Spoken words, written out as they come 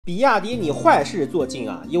比亚迪，你坏事做尽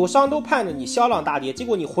啊！友商都盼着你销量大跌，结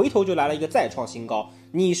果你回头就来了一个再创新高。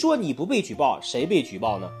你说你不被举报，谁被举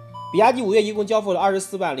报呢？比亚迪5月一共交付了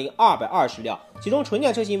24万零220辆，其中纯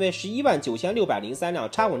电车型为11万9603辆，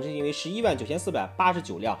插混车型为11万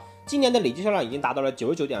9489辆。今年的累计销量已经达到了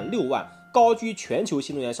99.6万，高居全球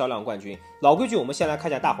新能源销量冠军。老规矩，我们先来看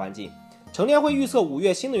一下大环境。乘联会预测5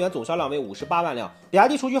月新能源总销量为58万辆，比亚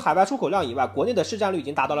迪除去海外出口量以外，国内的市占率已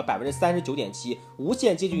经达到了39.7%，无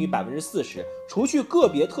限接近于40%。除去个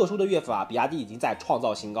别特殊的月份比亚迪已经在创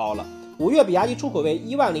造新高了。5月比亚迪出口为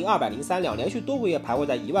1万0203辆，连续多个月徘徊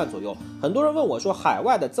在1万左右。很多人问我说，海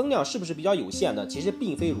外的增量是不是比较有限呢？其实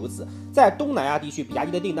并非如此，在东南亚地区，比亚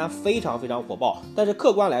迪的订单非常火爆，但是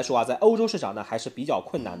客观来说在欧洲市场呢还是比较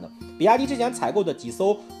困难的。比亚迪之前采购的几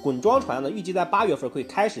艘滚装船呢，预计在8月份会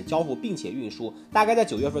开始交付并且运输，大概在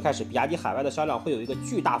9月份开始，比亚迪海外的销量会有一个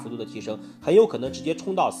巨大幅度的提升，很有可能直接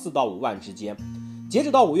冲到4到5万之间。截止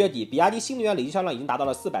到5月底，比亚迪新能源累计销量已经达到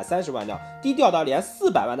了430万辆，低调到连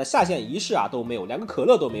400万的下线仪式都没有，连个可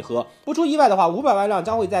乐都没喝。不出意外的话，500万辆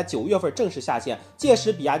将会在9月份正式下线，届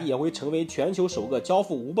时比亚迪也会成为全球首个交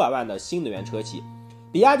付500万的新能源车企。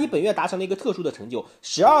比亚迪本月达成了一个特殊的成就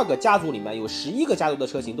，12个家族里面有11个家族的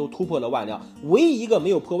车型都突破了万辆，唯一一个没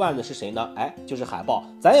有破万的是谁呢？就是海豹。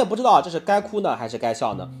咱也不知道这是该哭呢还是该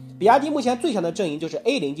笑呢。比亚迪目前最强的阵营就是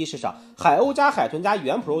A0级市场，海鸥加海豚加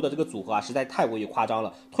元 Pro 的这个组合实在太过于夸张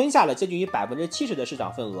了，吞下了接近于70%的市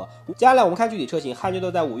场份额。接下来我们看具体车型，汉捷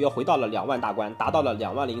都在5月回到了2万大关，达到了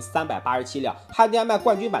2万0387辆。汉 DM-i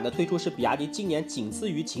冠军版的推出是比亚迪今年仅次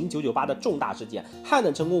于秦998的重大事件，汉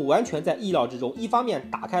的成功完全在意料之中。一方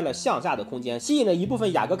面打开了向下的空间，吸引了一部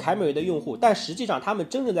分雅阁凯美瑞的用户，但实际上他们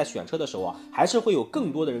真正在选车的时候还是会有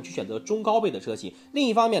更多的人去选择中高配的车型。另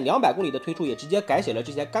一方面，200公里的推出也直接改写了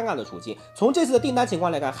这些尴尬的处境。从这次的订单情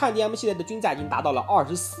况来看，汉 DM 系列的均价已经达到了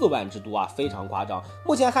24万之多非常夸张。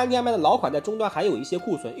目前汉 DM 的老款在终端还有一些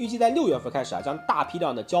库存，预计在6月份开始将大批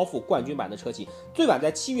量的交付冠军版的车型，最晚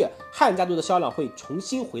在7月，汉家族的销量会重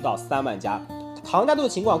新回到3万家。唐家族的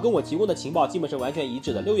情况跟我提供的情报基本是完全一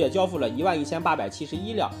致的，6月交付了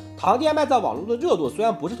11871辆。唐 DM-i 在网络的热度虽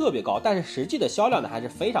然不是特别高，但是实际的销量还是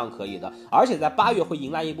非常可以的，而且在8月会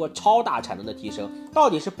迎来一波超大产能的提升。到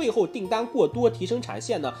底是背后订单过多提升产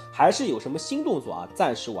线呢，还是有什么新动作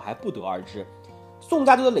暂时我还不得而知。宋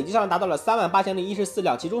家族的累计销量达到了38014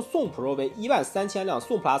辆，其中宋 Pro 为13000辆，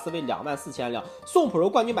宋 Plus 为24000辆。宋 Pro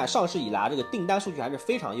冠军版上市以来，这个订单数据还是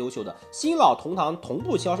非常优秀的。新老同堂同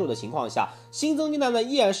步销售的情况下，新增订单呢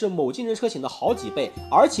依然是某竞争车型的好几倍，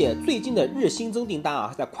而且最近的日新增订单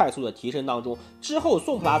还在快速的提升当中。之后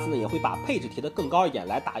宋 Plus 呢也会把配置提得更高一点，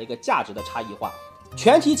来打一个价值的差异化。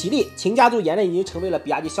全体起立，秦家族眼里已经成为了比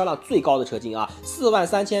亚迪销量最高的车型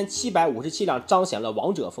43757辆，彰显了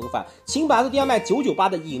王者风范。秦 8DM-i 998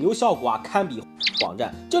的引流效果堪比网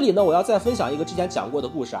站。这里呢，我要再分享一个之前讲过的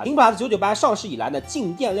故事秦 998上市以来呢，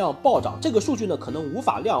进店量暴涨，这个数据呢可能无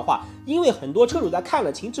法量化，因为很多车主在看了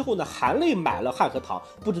秦之后呢，含泪买了汉和唐，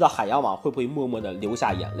不知道海洋网会不会默默的流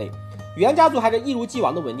下眼泪。原家族还是一如既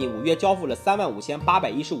往的稳定，5月交付了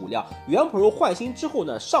35815辆。元 Pro 换新之后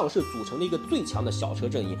呢，上市组成了一个最强的小车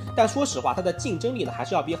阵营，但说实话，它的竞争力呢还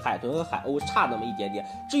是要比海豚和海鸥差那么一点点。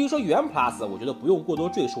至于说元 Plus， 我觉得不用过多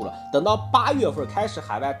赘述了，等到8月份开始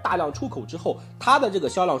海外大量出口之后，它的这个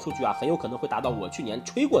销量数据很有可能会达到我去年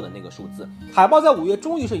吹过的那个数字。海豹在5月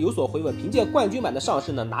终于是有所回稳，凭借冠军版的上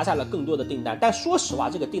市呢，拿下了更多的订单，但说实话，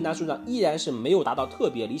这个订单数量依然是没有达到特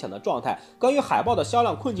别理想的状态。关于海豹的销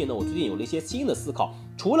量困境呢，我最近有了一些新的思考，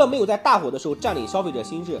除了没有在大火的时候占领消费者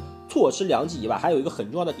心智、错失良机以外，还有一个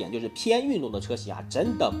很重要的点，就是偏运动的车型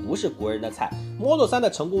真的不是国人的菜。Model 3的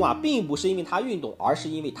成功并不是因为它运动，而是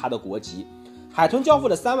因为它的国籍。海豚交付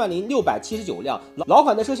了30679辆，老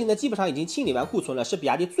款的车型呢基本上已经清理完库存了，是比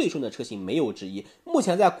亚迪最顺的车型没有之一。目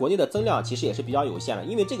前在国内的增量其实也是比较有限了，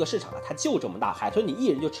因为这个市场它就这么大，海豚你一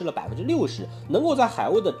人就吃了60%，能够在海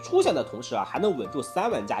鸥的出现的同时还能稳住3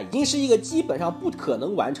万家，已经是一个基本上不可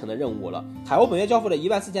能完成的任务了。海鸥本月交付了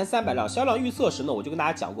14300辆，销量预测时呢我就跟大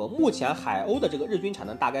家讲过，目前海鸥的这个日均产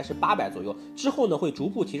能大概是800左右，之后呢会逐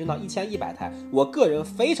步提升到1100台。我个人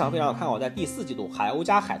非常看好在第4季度海鸥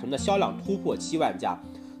加海豚的销量突破7万家。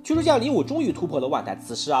驱逐舰05终于突破了万台，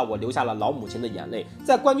此时我流下了老母亲的眼泪。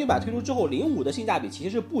在冠军版推出之后，05的性价比其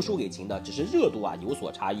实是不输给秦的，只是热度有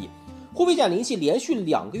所差异。呼飞展灵系连续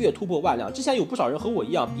2个月突破万辆，之前有不少人和我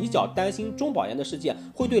一样比较担心中保研的事件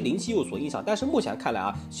会对灵系有所影响，但是目前看来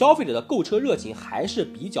啊，消费者的购车热情还是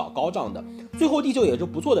比较高涨的。最后第9也是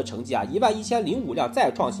不错的成绩啊，11005辆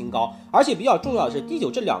再创新高，而且比较重要的是第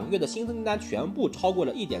9这2个月的新增订单全部超过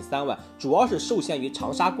了1.3万，主要是受限于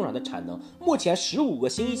长沙工厂的产能。目前15个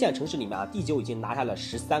新一线城市里面啊，第9已经拿下了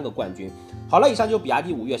13个冠军。好了，以上就是比亚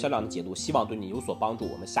迪5月销量的解读，希望对你有所帮助。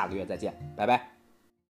我们下个月再见，拜拜。